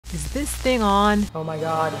Is this thing on? Oh my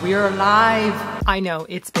god, we are live! I know,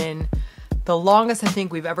 it's been the longest I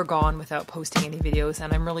think we've ever gone without posting any videos,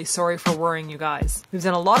 and I'm really sorry for worrying you guys. We've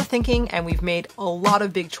done a lot of thinking and we've made a lot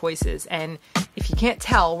of big choices, and if you can't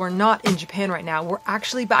tell, we're not in Japan right now, we're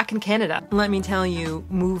actually back in Canada. Let me tell you,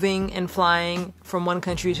 moving and flying from one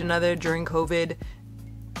country to another during COVID,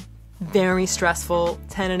 very stressful,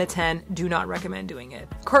 10 out of 10, do not recommend doing it.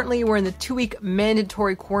 Currently, we're in the 2-week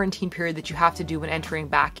mandatory quarantine period that you have to do when entering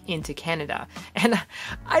back into Canada. And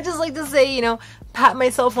I just like to say, you know, pat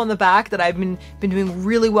myself on the back that I've been doing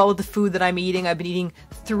really well with the food that I'm eating. I've been eating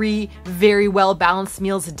 3 very well-balanced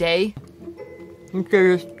meals a day.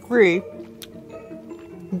 There's 3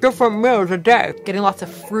 different meals a day. Getting lots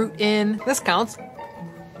of fruit in. This counts.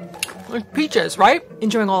 Like peaches, right?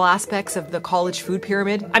 Enjoying all aspects of the college food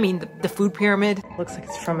pyramid. I mean, the food pyramid. Looks like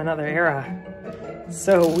it's from another era.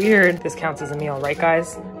 So weird. This counts as a meal, right,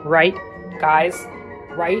 guys? Right? Guys?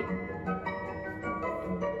 Right?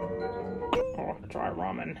 Oh, dry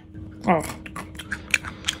ramen. Oh.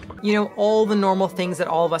 You know, all the normal things that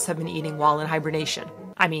all of us have been eating while in hibernation.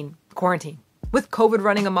 I mean, quarantine. With COVID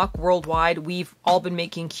running amok worldwide, we've all been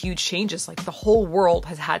making huge changes. Like, the whole world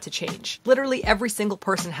has had to change. Literally every single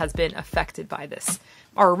person has been affected by this.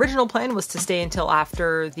 Our original plan was to stay until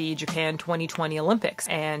after the Japan 2020 Olympics.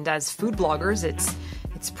 And as food bloggers, it's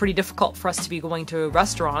pretty difficult for us to be going to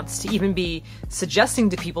restaurants, to even be suggesting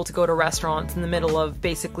to people to go to restaurants in the middle of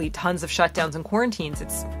basically tons of shutdowns and quarantines.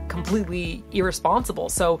 It's completely irresponsible.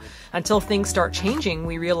 So until things start changing,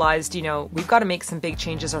 we realized, you know, we've got to make some big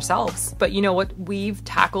changes ourselves. But you know what? We've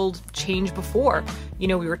tackled change before. You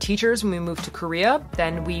know, we were teachers when we moved to Korea.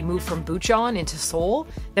 Then we moved from Bucheon into Seoul.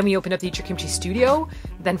 Then we opened up the Eatyourkimchi studio.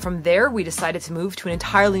 Then from there, we decided to move to an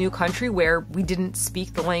entirely new country where we didn't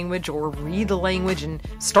speak the language or read the language and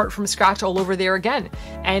start from scratch all over there again.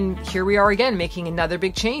 And here we are again, making another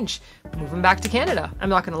big change, moving back to Canada. I'm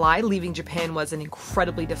not gonna lie, leaving Japan was an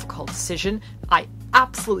incredibly difficult decision. I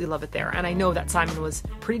absolutely love it there, and I know that Simon was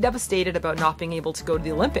pretty devastated about not being able to go to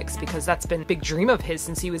the Olympics because that's been a big dream of his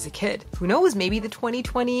since he was a kid. Who knows, maybe the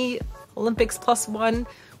 2020 Olympics +1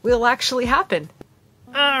 will actually happen.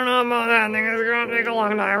 I don't know about that. I think it's gonna take a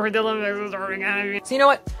long time for the Olympics to start again. So you know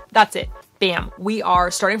what? That's it. Bam. We are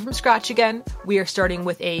starting from scratch again. We are starting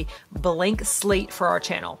with a blank slate for our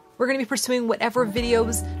channel. We're going to be pursuing whatever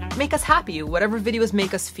videos make us happy, whatever videos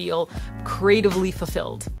make us feel creatively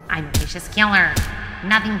fulfilled. I'm vicious killer.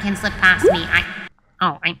 Nothing can slip past me.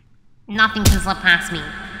 Nothing can slip past me.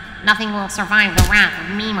 Nothing will survive the wrath of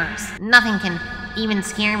memers. Nothing can even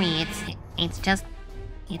scare me.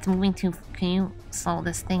 It's moving too so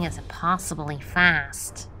this thing is impossibly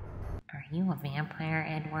fast. Are you a vampire,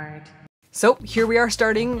 Edward? So here we are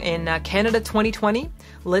starting in Canada 2020.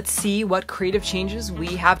 Let's see what creative changes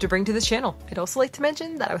we have to bring to this channel. I'd also like to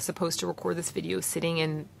mention that I was supposed to record this video sitting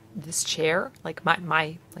in this chair, like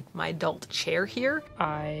my adult chair here.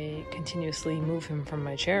 I continuously move him from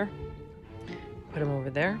my chair. Put him over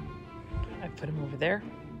there. I put him over there.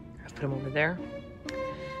 I put him over there.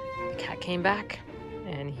 The cat came back,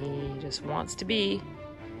 and he just wants to be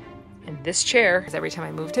in this chair. Because every time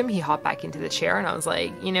I moved him, he hopped back into the chair, and I was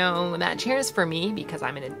like, you know, that chair is for me because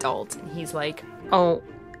I'm an adult. And he's like, oh,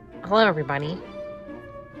 hello everybody.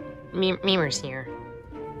 Memer's here.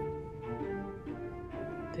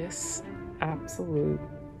 This absolute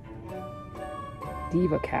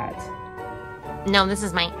diva cat. No, this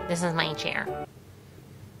is my chair.